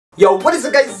Yo, what is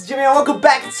up guys, it's Jimmy and welcome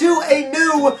back to a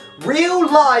new real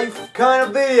life kind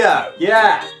of video.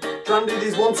 Yeah, trying to do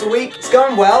these once a week. It's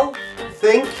going well, I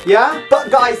think, yeah?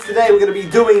 But guys, today we're going to be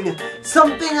doing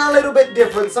something a little bit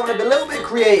different, something a little bit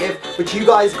creative, which you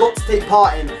guys got to take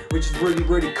part in, which is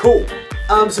really cool.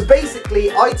 So basically,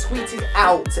 I tweeted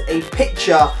out a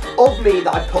picture of me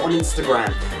that I put on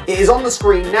Instagram. It is on the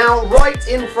screen now, right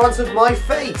in front of my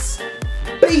face.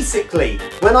 Basically,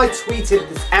 when I tweeted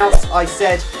this out, I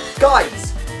said,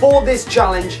 guys, for this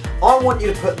challenge, I want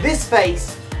you to put this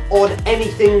face on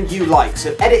anything you like.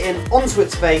 So edit in onto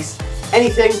its face,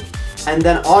 anything, and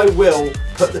then I will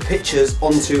put the pictures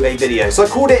onto a video. So I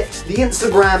called it the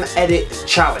Instagram Edit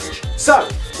Challenge. So,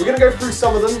 we're going to go through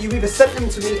some of them. You either sent them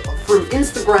to me through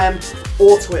Instagram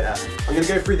or Twitter. I'm going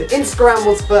to go through the Instagram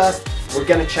ones first. We're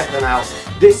going to check them out.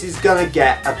 This is going to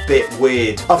get a bit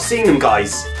weird. I've seen them,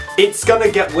 guys. It's gonna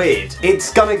get weird.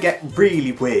 It's gonna get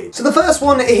really weird. So the first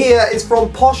one here is from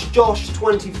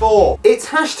PoshJosh24. It's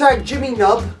hashtag Jimmy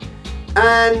Nub,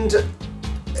 and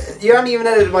you haven't even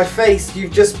edited my face,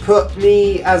 you've just put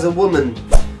me as a woman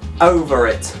over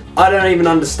it. I don't even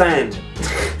understand.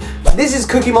 This is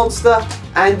Cookie Monster,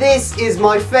 and this is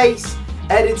my face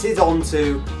edited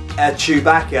onto a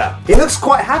Chewbacca. He looks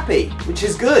quite happy, which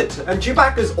is good, and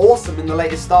Chewbacca's awesome in the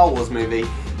latest Star Wars movie.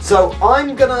 So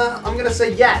I'm gonna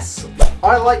say yes.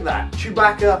 I like that.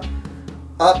 Chewbacca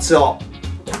up top.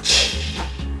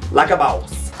 Like a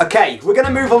boss. Okay, we're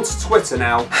gonna move on to Twitter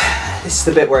now. This is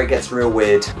the bit where it gets real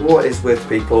weird. What is with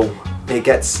people? It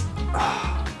gets...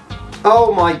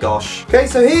 Oh my gosh. Okay,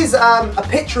 so here's a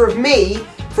picture of me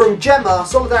from Gemma,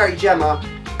 Solidarity Gemma,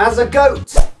 as a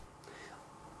goat.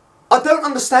 I don't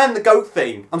understand the goat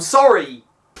thing. I'm sorry.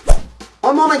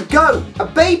 I'm on a goat, a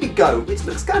baby goat, which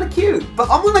looks kind of cute, but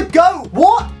I'm on a goat.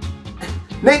 What?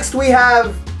 Next we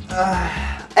have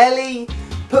Ellie.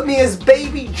 Put me as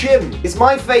baby Jim. Is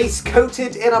my face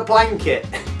coated in a blanket,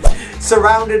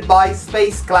 surrounded by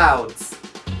space clouds?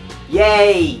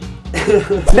 Yay!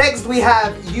 Next we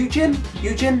have Eugen.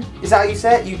 Eugen, is that how you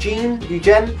say it?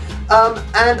 Eugen.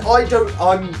 And I don't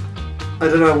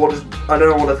know what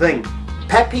to think.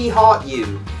 Peppy Heart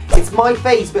You. It's my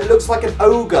face, but it looks like an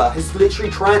ogre has literally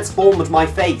transformed my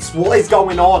face. What is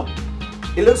going on?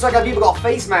 It looks like I've either got a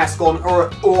face mask on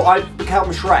or I've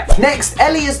become Shrek. Next,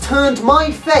 Ellie has turned my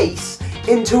face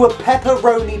into a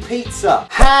pepperoni pizza.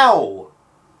 How?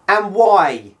 And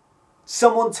why?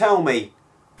 Someone tell me.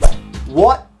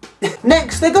 What?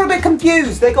 Next, they got a bit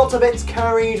confused. They got a bit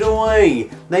carried away.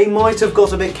 They might have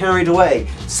got a bit carried away.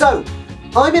 So,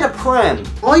 I'm in a pram.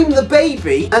 I'm the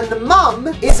baby, and the mum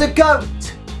is a goat.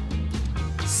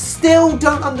 Still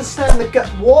don't understand the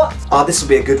what? Ah, this will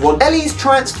be a good one. Ellie's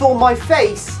transformed my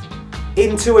face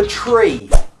into a tree.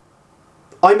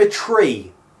 I'm a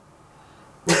tree.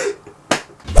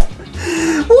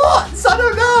 What? I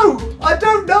don't know. I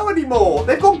don't know anymore.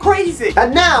 They've gone crazy.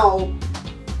 And now,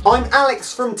 I'm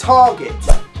Alex from Target.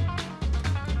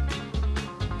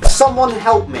 Someone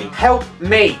help me. Help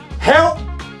me. Help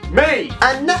me.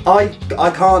 And now,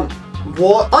 I can't.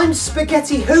 What? I'm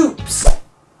Spaghetti Hoops.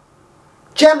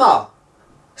 Gemma,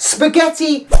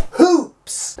 spaghetti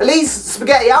hoops. At least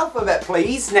spaghetti alphabet,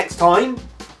 please, next time.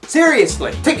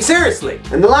 Seriously, take it seriously.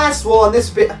 And the last one, this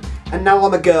bit, and now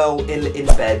I'm a girl in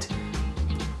bed.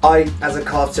 As a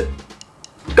cartoon.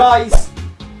 Guys,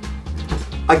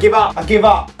 I give up, I give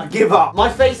up, I give up. My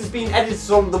face has been edited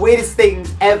on the weirdest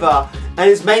things ever, and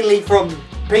it's mainly from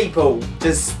people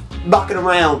just mucking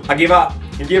around. I give up,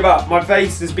 I give up. My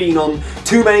face has been on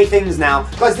too many things now.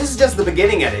 Guys, this is just the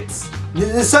beginning edits.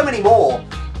 There's so many more,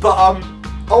 but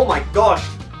oh my gosh,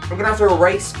 I'm gonna have to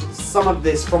erase some of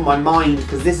this from my mind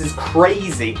because this is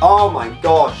crazy. Oh my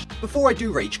gosh. Before I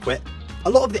do rage quit, a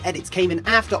lot of the edits came in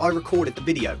after I recorded the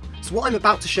video, so what I'm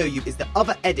about to show you is the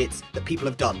other edits that people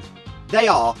have done. They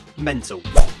are mental.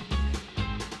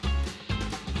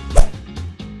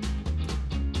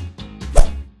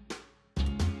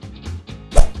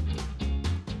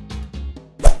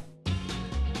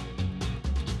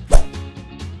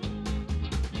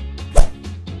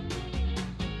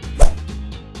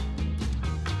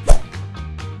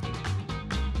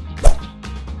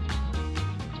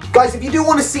 Guys, if you do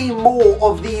want to see more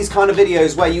of these kind of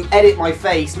videos where you edit my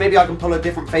face, maybe I can pull a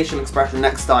different facial expression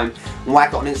next time and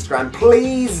whack it on Instagram,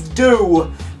 please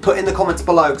do put in the comments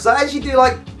below, because I actually do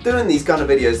like doing these kind of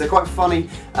videos. They're quite funny,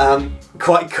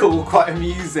 quite cool, quite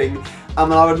amusing,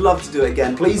 and I would love to do it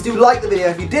again. Please do like the video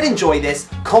if you did enjoy this,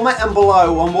 comment down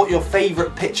below on what your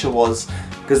favourite picture was,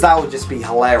 because that would just be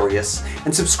hilarious,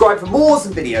 and subscribe for more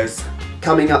videos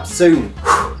coming up soon.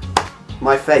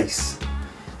 My face.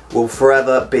 will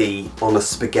forever be on a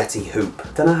spaghetti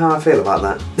hoop. Don't know how I feel about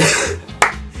that.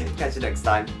 Catch you next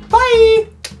time.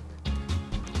 Bye!